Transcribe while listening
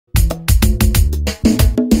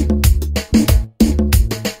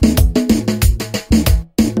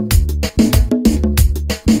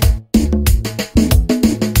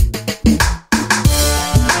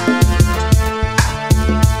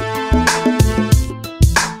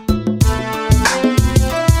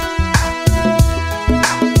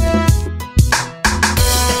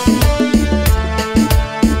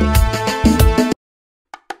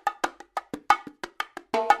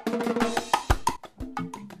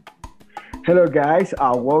Hello, guys.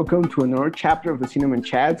 Welcome to another chapter of the Cinnamon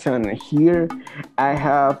Chats. And here I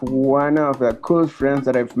have one of the coolest friends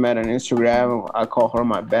that I've met on Instagram. I call her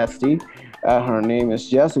my bestie. Her name is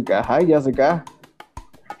Jessica. Hi, Jessica.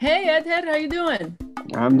 Hey Edher, how you doing?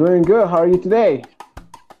 I'm doing good. How are you today?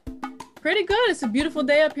 Pretty good. It's a beautiful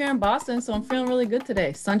day up here in Boston, so I'm feeling really good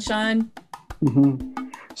today. Sunshine.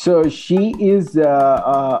 So she is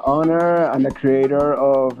the owner and the creator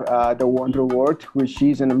of the Wonder World, which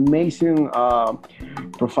is an amazing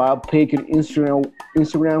profile pic on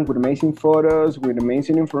Instagram with amazing photos, with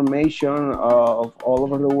amazing information of all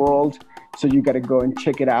over the world. So you got to go and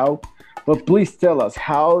check it out. But please tell us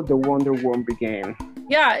how the Wonder World began.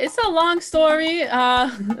 Yeah, it's a long story.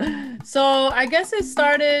 So I guess it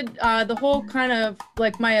started the whole kind of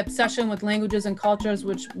like my obsession with languages and cultures,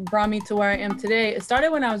 which brought me to where I am today. It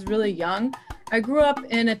started when I was really young. I grew up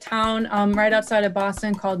in a town right outside of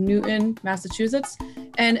Boston called Newton, Massachusetts.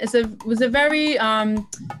 And it was a very,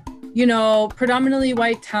 predominantly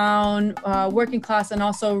white town, working class and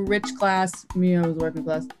also rich class. Me, I was working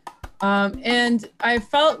class. And I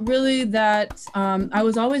felt really that I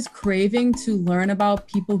was always craving to learn about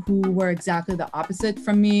people who were exactly the opposite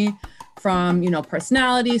from me, from,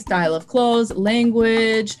 personality, style of clothes,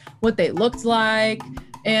 language, what they looked like.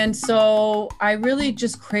 And so I really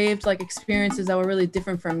just craved like experiences that were really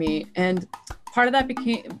different from me. And part of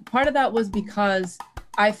that was because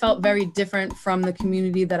I felt very different from the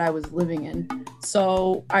community that I was living in.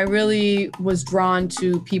 So I really was drawn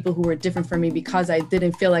to people who were different from me because I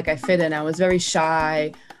didn't feel like I fit in. I was very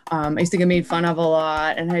shy. I used to get made fun of a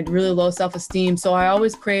lot and I had really low self-esteem. So I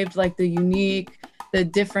always craved like the unique, the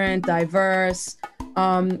different, diverse.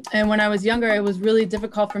 And when I was younger, it was really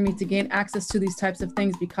difficult for me to gain access to these types of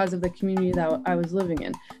things because of the community that I was living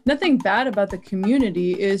in. Nothing bad about the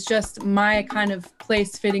community, is just my kind of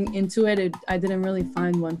place fitting into it. I didn't really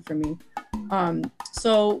find one for me.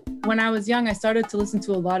 So when I was young, I started to listen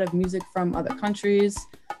to a lot of music from other countries.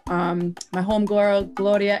 My homegirl,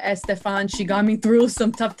 Gloria Estefan, she got me through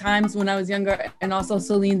some tough times when I was younger. And also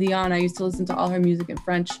Celine Dion, I used to listen to all her music in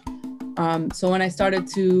French. So when I started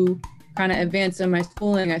to kind of advance in my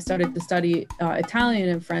schooling, I started to study Italian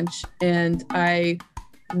and French. And I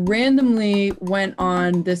randomly went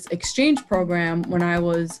on this exchange program when I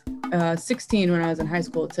was 16, when I was in high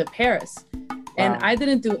school, to Paris. And I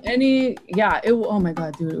didn't do any, oh my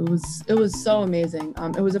God, dude, it was so amazing.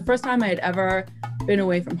 It was the first time I had ever been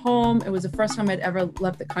away from home. It was the first time I'd ever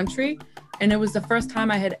left the country. And it was the first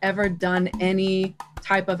time I had ever done any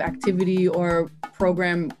type of activity or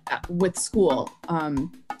program with school.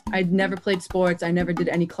 I'd never played sports. I never did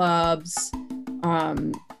any clubs.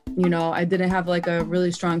 I didn't have like a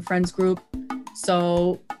really strong friends group.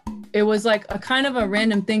 So it was like a kind of a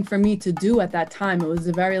random thing for me to do at that time. It was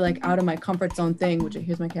a very like out of my comfort zone thing,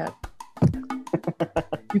 here's my cat.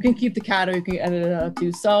 You can keep the cat or you can edit it out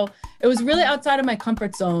too. So it was really outside of my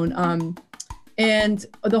comfort zone. And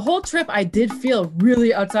the whole trip I did feel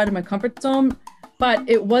really outside of my comfort zone, but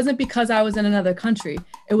it wasn't because I was in another country.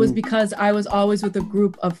 It was because I was always with a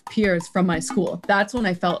group of peers from my school. That's when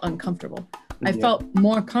I felt uncomfortable. I felt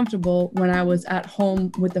more comfortable when I was at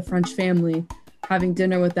home with the French family, having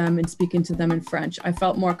dinner with them and speaking to them in French. I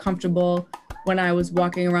felt more comfortable when I was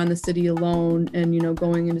walking around the city alone and,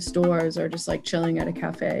 going into stores or just like chilling at a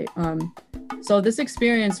cafe. So this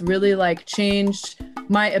experience really like changed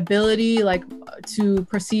my ability like to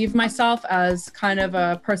perceive myself as kind of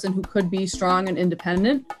a person who could be strong and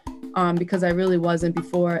independent, because I really wasn't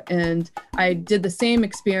before. And I did the same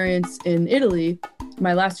experience in Italy,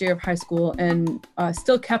 my last year of high school, and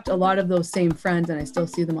still kept a lot of those same friends, and I still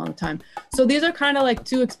see them all the time. So these are kind of like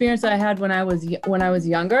two experiences I had when I was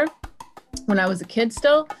younger, when I was a kid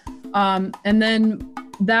still. And then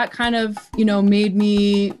that kind of, made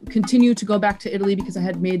me continue to go back to Italy because I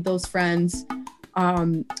had made those friends,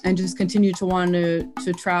 and just continue to want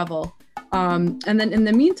to travel. And then in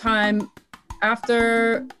the meantime,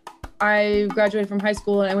 after I graduated from high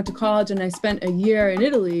school and I went to college and I spent a year in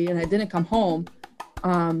Italy and I didn't come home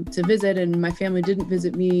to visit, and my family didn't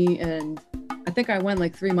visit me. And I think I went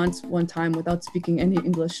like 3 months one time without speaking any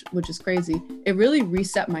English, which is crazy. It really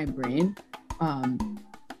reset my brain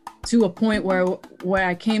to a point where when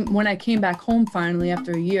I came back home finally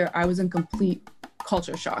after a year, I was in complete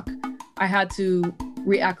culture shock. I had to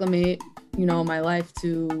reacclimate, my life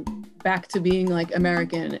back to being like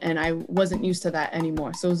American, and I wasn't used to that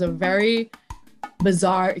anymore. So it was a very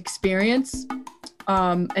bizarre experience.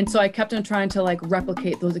 And so I kept on trying to like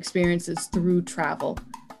replicate those experiences through travel,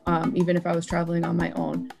 even if I was traveling on my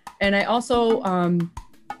own. And I also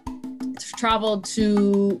I traveled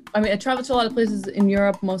to a lot of places in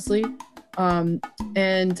Europe mostly.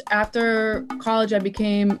 And after college, I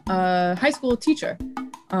became a high school teacher.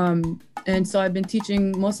 And so I've been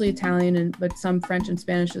teaching mostly Italian, but some French and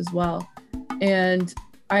Spanish as well. And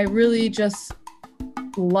I really just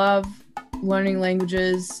love learning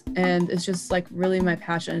languages, and it's just like really my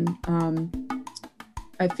passion.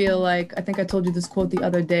 I feel like, I think I told you this quote the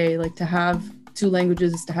other day, like to have two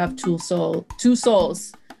languages is to have two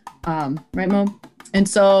souls. Right, Mo? And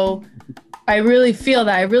so I really feel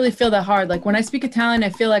that hard. Like when I speak Italian, I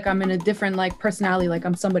feel like I'm in a different like personality, like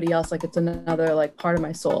I'm somebody else, like it's another like part of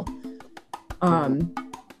my soul.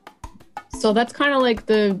 So that's kind of like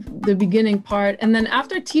the beginning part. And then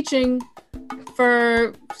after teaching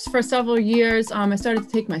for several years, I started to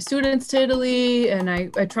take my students to Italy, and I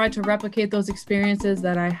tried to replicate those experiences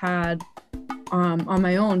that I had on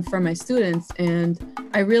my own for my students. And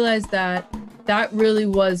I realized that really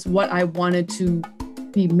was what I wanted to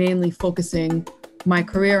be mainly focusing my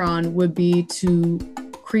career on, would be to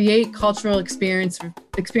create cultural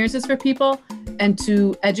experiences for people, and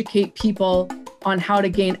to educate people on how to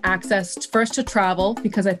gain access first to travel,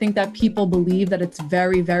 because I think that people believe that it's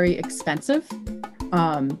very, very expensive.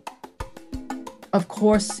 Of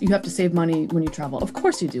course, you have to save money when you travel. Of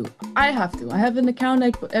course you do. I have to. I have an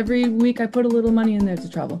account. Every week I put a little money in there to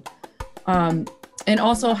travel. And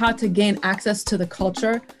also how to gain access to the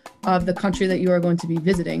culture of the country that you are going to be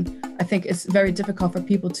visiting. I think it's very difficult for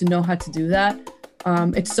people to know how to do that.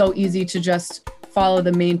 It's so easy to just follow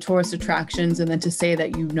the main tourist attractions and then to say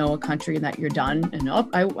that you know a country and that you're done. And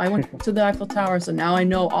I went to the Eiffel Tower, so now I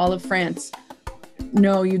know all of France.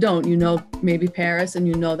 No, you don't. You know maybe Paris, and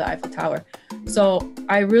you know the Eiffel Tower. So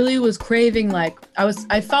I really was craving, like,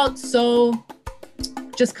 I felt so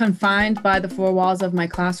just confined by the four walls of my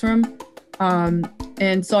classroom.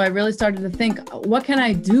 And so I really started to think, what can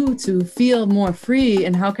I do to feel more free,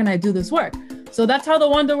 and how can I do this work? So that's how the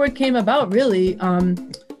Wonder Word came about, really,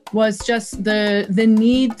 was just the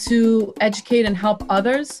need to educate and help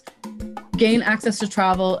others gain access to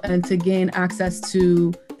travel and to gain access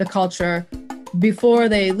to the culture before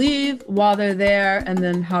they leave, while they're there, and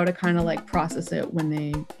then how to kind of like process it when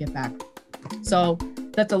they get back. So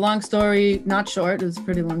that's a long story, not short. It was a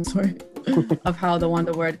pretty long story of how the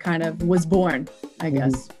Wonder Word kind of was born, I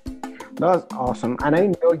guess. That's awesome. And I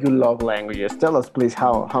know you love languages. Tell us, please,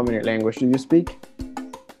 how many languages do you speak?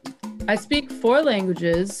 I speak 4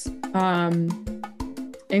 languages.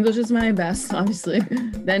 English is my best, obviously.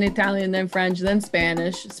 Then Italian, then French, then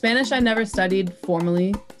Spanish. Spanish I never studied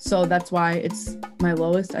formally, so that's why it's my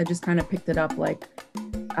lowest. I just kind of picked it up like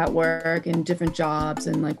at work and different jobs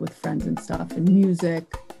and like with friends and stuff and music.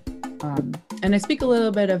 And I speak a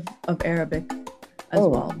little bit of Arabic as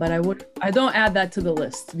well, but I don't add that to the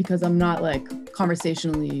list because I'm not like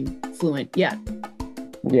conversationally fluent yet.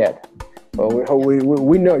 Yet. Well,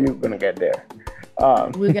 we know you're gonna get there.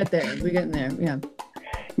 We'll get there. We're getting there. Yeah.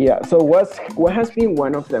 Yeah. So what has been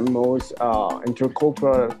one of the most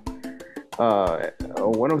intercultural,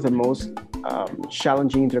 one of the most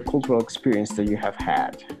challenging intercultural experience that you have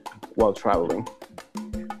had while traveling?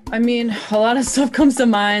 I mean, a lot of stuff comes to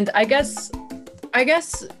mind. I guess,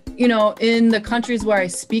 you know, in the countries where I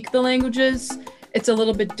speak the languages, it's a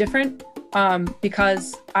little bit different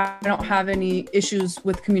because I don't have any issues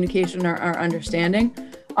with communication or understanding.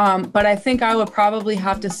 But I think I would probably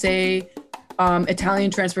have to say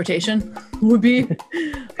Italian transportation would be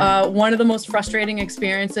one of the most frustrating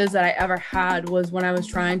experiences that I ever had was when I was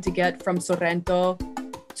trying to get from Sorrento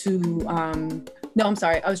to,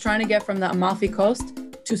 I was trying to get from the Amalfi Coast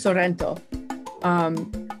to Sorrento.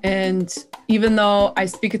 And even though I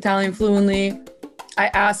speak Italian fluently,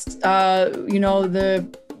 I asked, the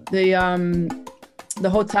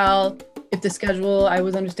hotel if the schedule, I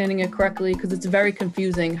was understanding it correctly, because it's very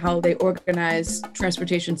confusing how they organize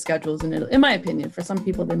transportation schedules in Italy, in my opinion. For some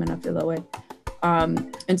people, they may not feel that way.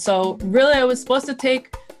 And so really, I was supposed to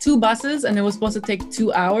take 2 buses and it was supposed to take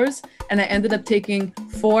 2 hours. And I ended up taking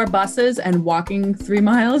 4 buses and walking 3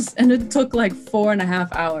 miles. And it took like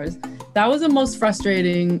 4.5 hours. That was the most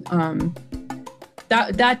frustrating.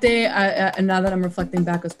 That day, and now that I'm reflecting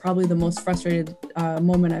back, was probably the most frustrated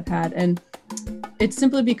moment I've had. And it's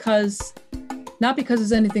simply because, not because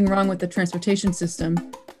there's anything wrong with the transportation system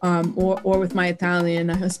or with my Italian,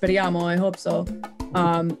 speriamo, I hope so.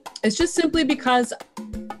 It's just simply because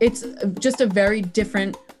it's just a very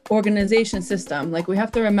different organization system. Like, we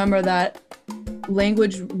have to remember that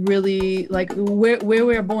language really, like where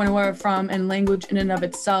we're born and where we're from, and language in and of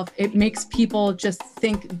itself, it makes people just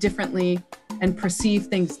think differently and perceive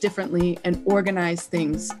things differently and organize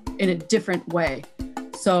things in a different way.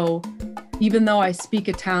 So even though I speak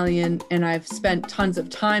Italian and I've spent tons of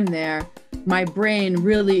time there, my brain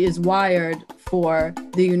really is wired for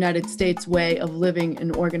the United States way of living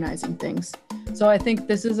and organizing things. So I think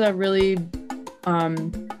this is a really,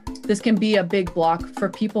 this can be a big block for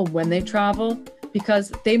people when they travel,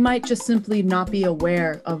 because they might just simply not be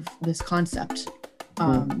aware of this concept.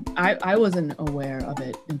 I wasn't aware of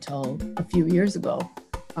it until a few years ago.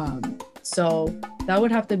 So that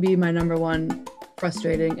would have to be my number one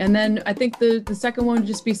frustrating. And then I think the second one would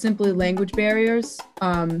just be simply language barriers.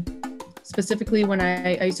 Specifically when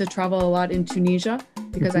I used to travel a lot in Tunisia,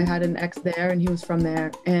 because I had an ex there and he was from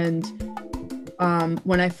there. And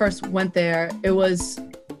when I first went there, it was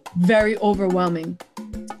very overwhelming.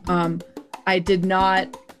 I did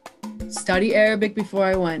not study Arabic before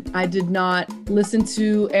I went. I did not listen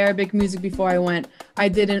to Arabic music before I went. I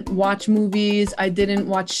didn't watch movies. I didn't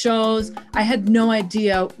watch shows. I had no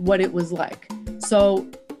idea what it was like. So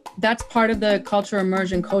that's part of the culture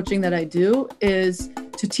immersion coaching that I do, is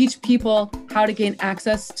to teach people how to gain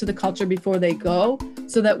access to the culture before they go,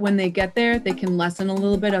 so that when they get there, they can lessen a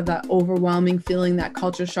little bit of that overwhelming feeling, that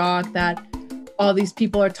culture shock, that all these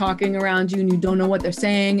people are talking around you and you don't know what they're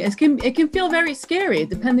saying. It can feel very scary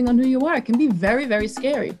depending on who you are. It can be very, very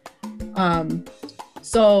scary.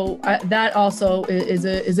 So that also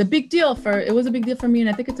is a big deal it was a big deal for me. And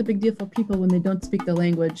I think it's a big deal for people when they don't speak the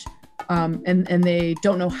language, and they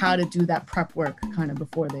don't know how to do that prep work kind of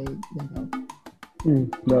before they go.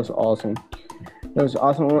 That's awesome. That's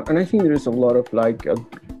awesome. And I think there's a lot of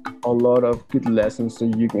a lot of good lessons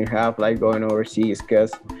that you can have going overseas,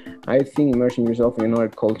 because I think immersing yourself in another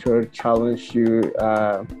culture challenge you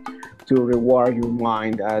to reward your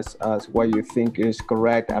mind as what you think is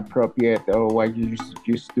correct, appropriate, or what you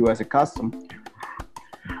just do as a custom.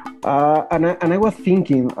 And I was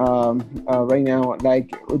thinking right now,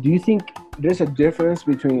 do you think there's a difference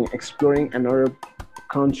between exploring another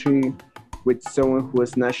country with someone who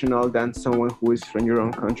is national than someone who is from your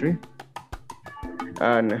own country?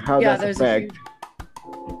 And how does that affect?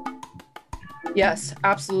 Yes,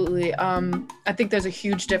 absolutely. I think there's a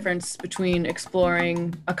huge difference between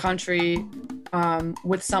exploring a country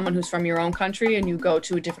with someone who's from your own country and you go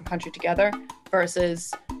to a different country together,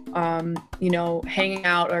 versus hanging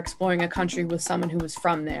out or exploring a country with someone who was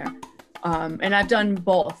from there. And I've done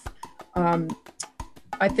both.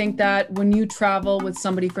 I think that when you travel with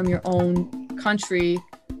somebody from your own country,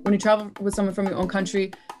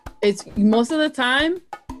 it's most of the time,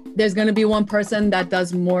 there's going to be one person that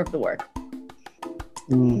does more of the work.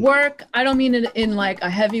 Work, I don't mean it in a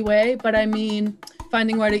heavy way, but I mean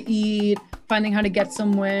finding where to eat, finding how to get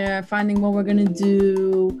somewhere, finding what we're going to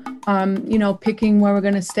do, picking where we're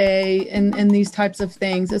going to stay, and these types of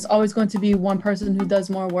things. It's always going to be one person who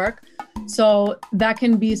does more work. So that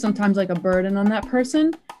can be sometimes a burden on that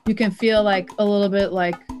person. You can feel a little bit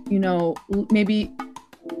maybe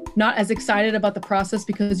not as excited about the process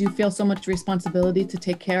because you feel so much responsibility to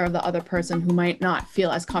take care of the other person who might not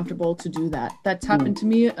feel as comfortable to do that. That's happened to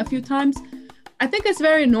me a few times. I think it's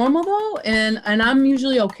very normal though, and I'm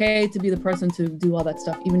usually okay to be the person to do all that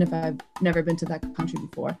stuff, even if I've never been to that country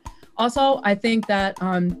before. Also, I think that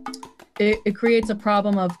it creates a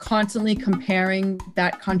problem of constantly comparing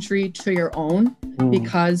that country to your own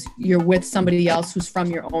because you're with somebody else who's from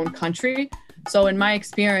your own country. So in my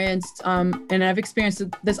experience, and I've experienced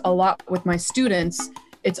this a lot with my students,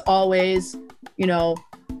 it's always,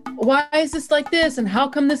 why is this like this? And how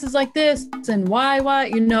come this is like this? And why,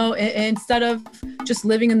 instead of just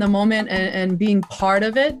living in the moment and being part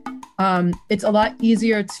of it, it's a lot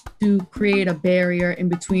easier to create a barrier in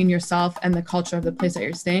between yourself and the culture of the place that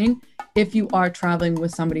you're staying if you are traveling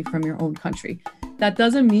with somebody from your own country. That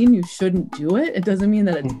doesn't mean you shouldn't do it. It doesn't mean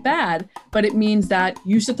that it's bad, but it means that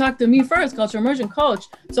you should talk to me first, culture immersion coach,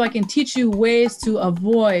 so I can teach you ways to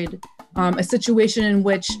avoid a situation in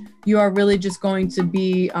which you are really just going to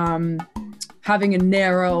be having a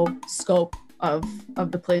narrow scope of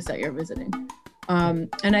the place that you're visiting.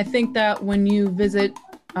 And I think that when you visit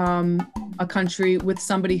a country with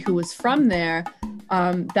somebody who is from there,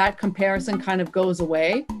 that comparison kind of goes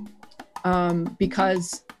away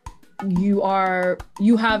because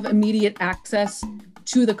you have immediate access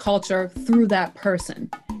to the culture through that person,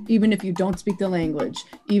 even if you don't speak the language,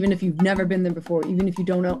 even if you've never been there before, even if you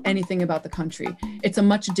don't know anything about the country. It's a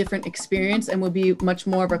much different experience and will be much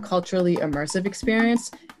more of a culturally immersive experience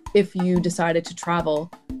if you decided to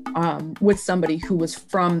travel with somebody who was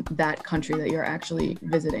from that country that you're actually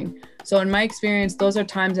visiting. So in my experience, those are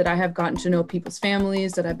times that I have gotten to know people's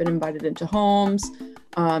families, that I've been invited into homes,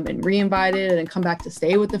 and re-invited and come back to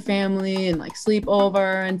stay with the family and sleep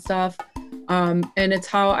over and stuff. And it's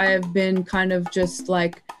how I have been kind of just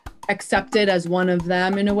accepted as one of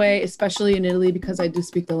them in a way, especially in Italy because I do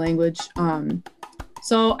speak the language.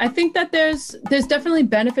 So I think that there's definitely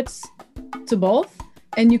benefits to both,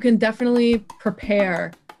 and you can definitely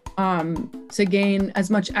prepare to gain as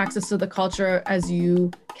much access to the culture as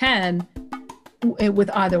you can with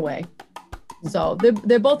either way. So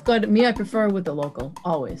they're both good. Me, I prefer with the local,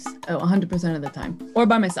 always, 100% of the time, or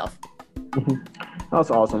by myself.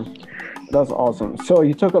 That's awesome. That's awesome. So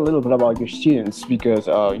you talk a little bit about your students because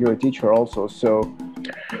you're a teacher also. So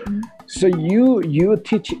you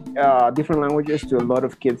teach different languages to a lot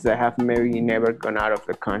of kids that have maybe never gone out of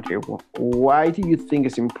the country. Why do you think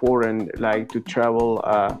it's important, like, to travel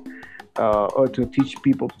or to teach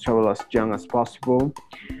people to travel as young as possible?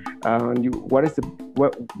 What is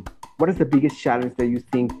the biggest challenge that you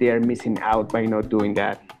think they are missing out by not doing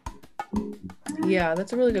that? Yeah,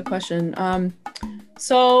 that's a really good question.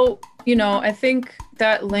 So, I think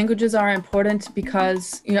that languages are important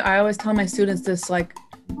because, I always tell my students this, like,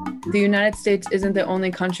 the United States isn't the only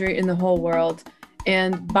country in the whole world.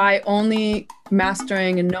 And by only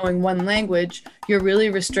mastering and knowing one language, you're really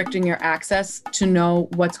restricting your access to know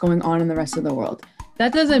what's going on in the rest of the world.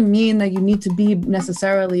 That doesn't mean that you need to be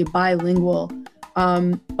necessarily bilingual,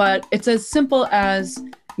 but it's as simple as,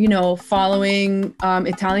 following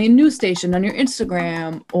Italian news station on your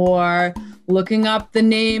Instagram, or looking up the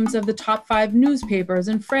names of the top 5 newspapers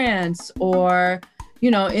in France, or,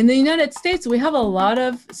 in the United States, we have a lot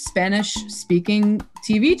of Spanish-speaking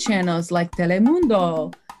TV channels like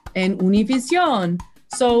Telemundo and Univision.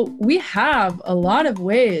 So we have a lot of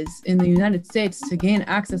ways in the United States to gain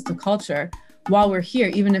access to culture while we're here,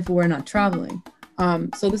 even if we're not traveling.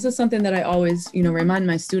 So this is something that I always, remind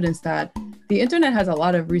my students, that the internet has a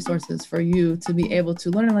lot of resources for you to be able to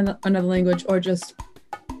learn another language, or just,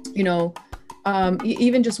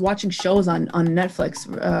 even just watching shows on Netflix.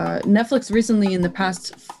 Netflix recently, in the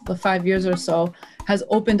past 5 years or so, has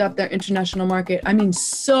opened up their international market. I mean,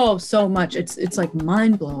 so much. It's like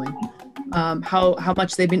mind blowing. How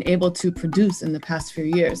much they've been able to produce in the past few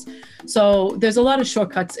years. So there's a lot of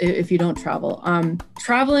shortcuts if you don't travel.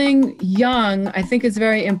 Traveling young, I think, is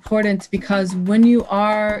very important because when you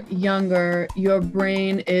are younger, your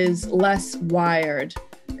brain is less wired.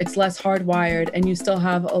 It's less hardwired, and you still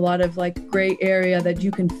have a lot of like gray area that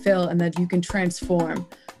you can fill and that you can transform.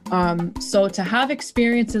 So to have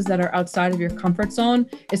experiences that are outside of your comfort zone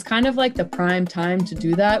is kind of like the prime time to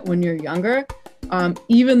do that when you're younger.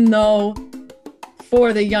 Even though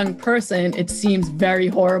for the young person, it seems very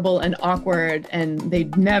horrible and awkward, and they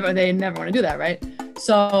never want to do that, right?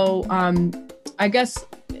 So I guess,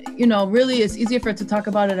 really it's easier for it to talk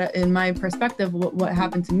about it in my perspective, what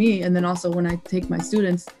happened to me. And then also when I take my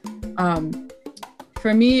students,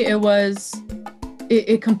 for me,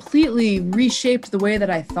 it completely reshaped the way that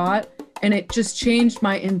I thought, and it just changed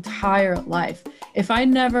my entire life. If I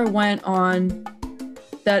never went on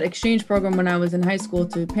that exchange program when I was in high school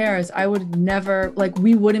to Paris, I would never,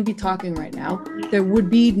 we wouldn't be talking right now. There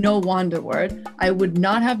would be no Wonder Word. I would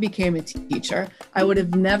not have became a teacher. I would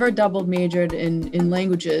have never double majored in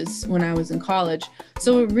languages when I was in college.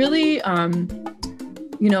 So it really,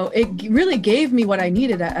 it really gave me what I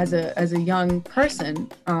needed as a young person.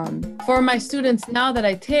 For my students now that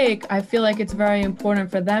I take, I feel like it's very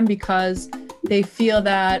important for them because they feel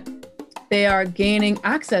that they are gaining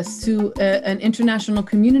access to an international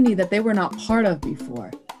community that they were not part of before.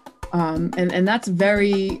 And that's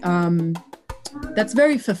very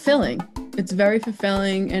fulfilling. It's very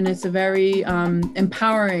fulfilling, and it's a very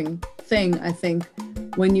empowering thing, I think,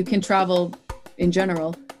 when you can travel in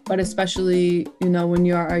general, but especially, when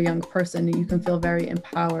you are a young person, you can feel very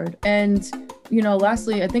empowered. And,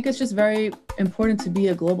 lastly, I think it's just very important to be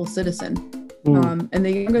a global citizen. And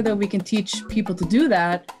the younger that we can teach people to do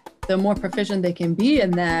that, the more proficient they can be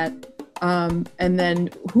in that. And then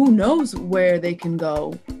who knows where they can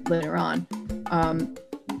go later on.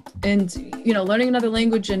 And, learning another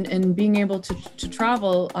language and being able to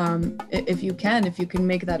travel, if you can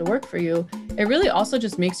make that work for you, it really also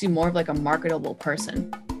just makes you more of like a marketable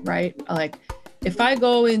person, right? Like if I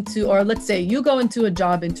go into, or let's say you go into a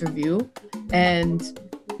job interview and,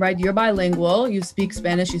 right, you're bilingual, you speak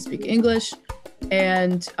Spanish, you speak English,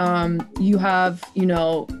 and you have,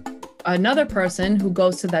 another person who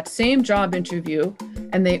goes to that same job interview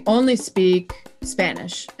and they only speak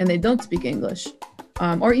Spanish and they don't speak English,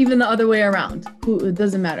 or even the other way around. It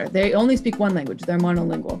doesn't matter. They only speak one language. They're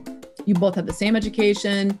monolingual. You both have the same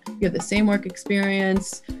education. You have the same work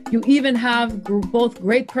experience. You even have both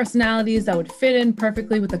great personalities that would fit in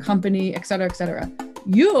perfectly with the company, et cetera, et cetera.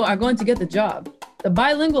 You are going to get the job. The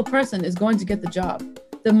bilingual person is going to get the job.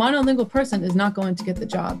 The monolingual person is not going to get the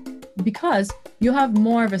job. because you have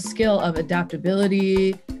more of a skill of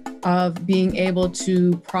adaptability, of being able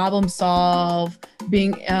to problem solve,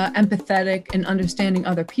 being empathetic and understanding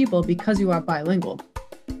other people because you are bilingual.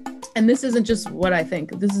 And this isn't just what I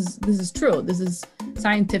think. This is true. This is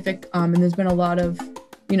scientific, and there's been a lot of,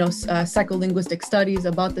 psycholinguistic studies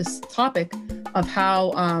about this topic of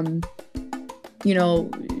how,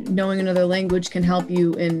 knowing another language can help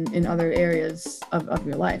you in other areas of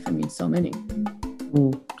your life. I mean, so many.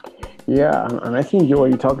 Yeah, and I think what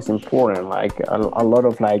you talk is important. Like a lot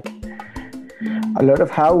of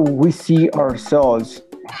how we see ourselves.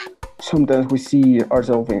 Sometimes we see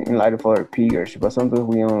ourselves in light of other peers, but sometimes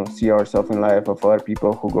we don't see ourselves in light of other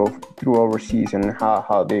people who go through overseas and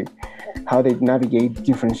how they navigate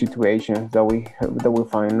different situations that we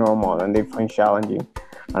find normal and they find challenging.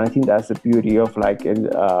 And I think that's the beauty of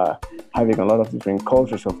having a lot of different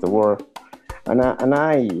cultures of the world. And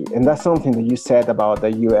that's something that you said about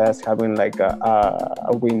the U.S. having like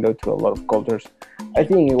a window to a lot of cultures. I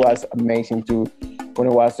think it was amazing to when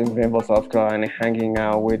I was in Greenville, South Carolina, hanging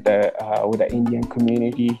out with the Indian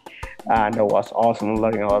community, and it was awesome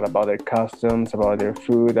learning a lot about their customs, about their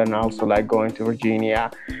food, and also like going to Virginia,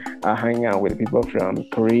 hanging out with people from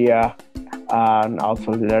Korea, and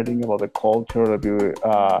also learning about the culture of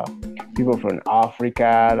people from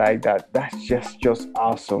Africa. Like that's just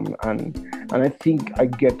awesome, and I think I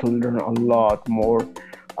get to learn a lot more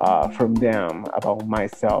from them about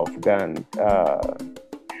myself than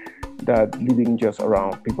that living just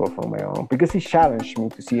around people from my own, because it challenged me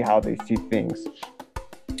to see how they see things.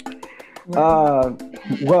 Well,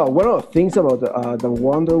 one of the things about the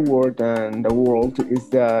Wonder World and the world is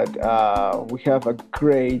that we have a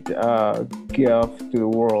great gift to the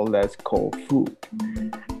world that's called food.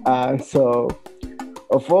 So,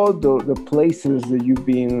 of all the places that you've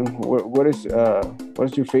been, what is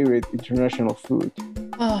your favorite international food?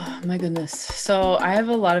 Oh my goodness. So I have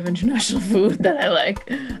a lot of international food that I like.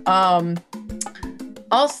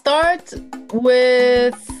 I'll start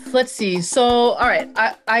with, let's see. So, all right,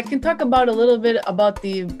 I can talk about a little bit about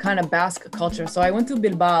the kind of Basque culture. So I went to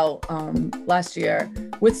Bilbao last year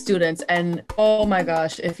with students, and oh my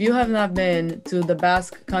gosh, if you have not been to the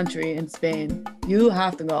Basque country in Spain, you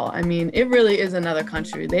have to go. I mean, it really is another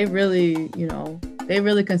country. They really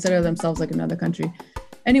consider themselves like another country.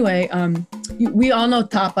 Anyway, we all know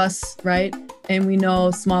tapas, right? And we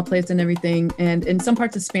know small plates and everything. And in some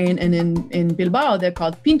parts of Spain and in Bilbao, they're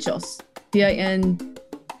called pinchos, Pintxos,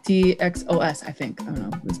 I think. I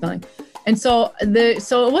don't know the spelling. And so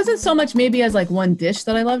it wasn't so much maybe as like one dish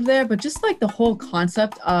that I loved there, but just like the whole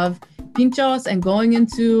concept of pinchos and going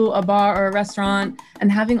into a bar or a restaurant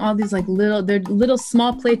and having all these like little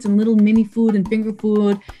small plates and little mini food and finger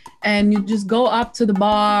food. And you just go up to the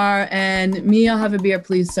bar and I'll have a beer,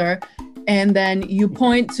 please, sir. And then you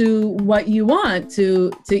point to what you want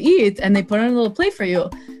to eat and they put on a little plate for you.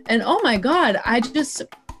 And oh my God, I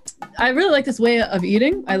really like this way of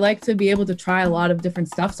eating. I like to be able to try a lot of different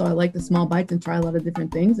stuff. So I like the small bites and try a lot of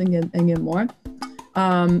different things and get more.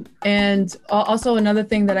 And also another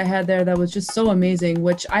thing that I had there that was just so amazing,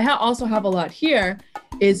 which I also have a lot here,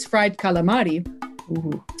 is fried calamari.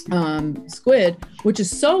 Squid, which is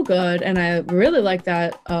so good, and I really like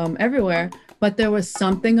that everywhere. But there was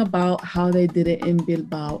something about how they did it in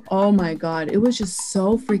Bilbao. Oh my God, it was just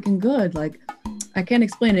so freaking good. Like, I can't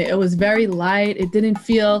explain it. It was very light. It didn't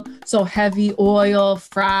feel so heavy, oil,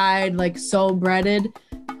 fried, like so breaded.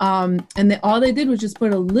 And all they did was just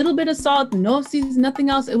put a little bit of salt, no seasoning, nothing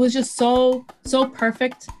else. It was just so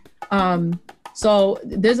perfect. So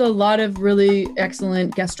there's a lot of really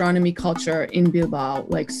excellent gastronomy culture in Bilbao,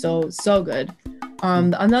 like so good.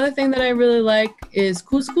 Another thing that I really like is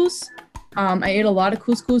couscous. I ate a lot of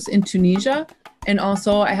couscous in Tunisia. And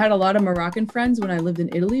also I had a lot of Moroccan friends when I lived in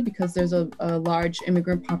Italy, because there's a large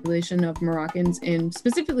immigrant population of Moroccans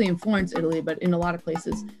specifically in Florence, Italy, but in a lot of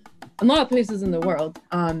places in the world.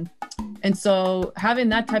 And so having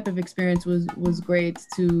that type of experience was great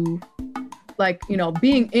to, like,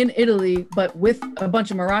 being in Italy, but with a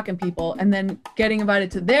bunch of Moroccan people and then getting invited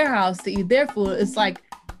to their house to eat their food. It's like,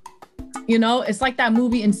 it's like that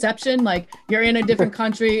movie Inception, like you're in a different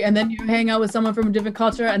country and then you hang out with someone from a different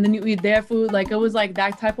culture and then you eat their food. Like it was like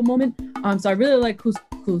that type of moment. So I really like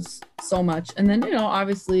couscous so much. And then,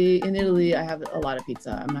 obviously in Italy, I have a lot of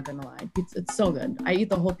pizza. I'm not going to lie. Pizza, it's so good. I eat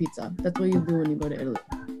the whole pizza. That's what you do when you go to Italy.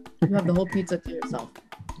 You have the whole pizza to yourself.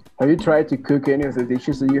 Have you tried to cook any of the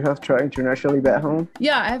dishes that you have tried internationally back home?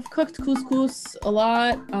 Yeah, I've cooked couscous a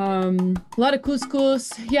lot of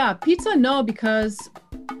couscous. Yeah, pizza, no, because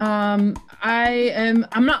I'm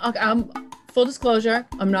full disclosure,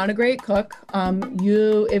 I'm not a great cook. When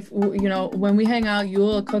we hang out, you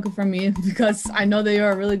will cook for me because I know that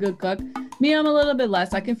you're a really good cook. Me, I'm a little bit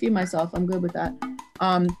less. I can feed myself. I'm good with that.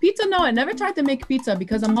 Pizza, no, I never tried to make pizza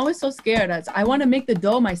because I'm always so scared. I want to make the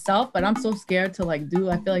dough myself, but I'm so scared to like do.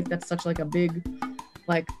 I feel like that's such like a big,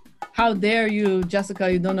 like, how dare you,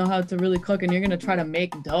 Jessica? You don't know how to really cook, and you're gonna try to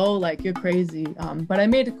make dough? Like, you're crazy. But I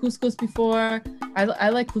made couscous before. I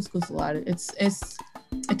like couscous a lot.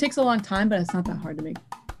 It takes a long time, but it's not that hard to make.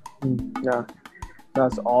 Yeah,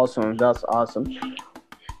 that's awesome. That's awesome.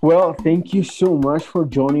 Well, thank you so much for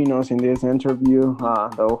joining us in this interview.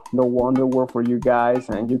 The Wonder World for you guys,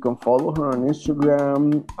 and you can follow her on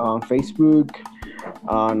Instagram, on Facebook,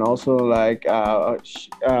 and also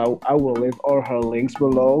I will leave all her links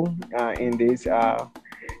below in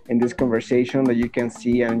this conversation that you can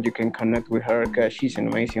see and you can connect with her because she's an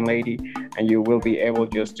amazing lady, and you will be able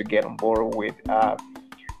just to get on board with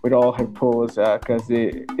all her posts because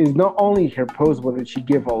it is not only her posts but she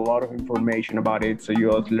give a lot of information about it, so you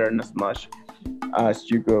also learn as much as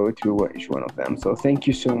you go through each one of them. So thank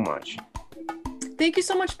you so much. Thank you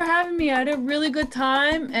so much for having me. I had a really good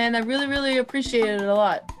time and I really, really appreciated it a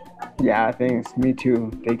lot. Yeah, thanks. Me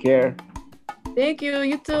too. Take care. Thank you.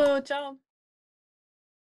 You too. Ciao.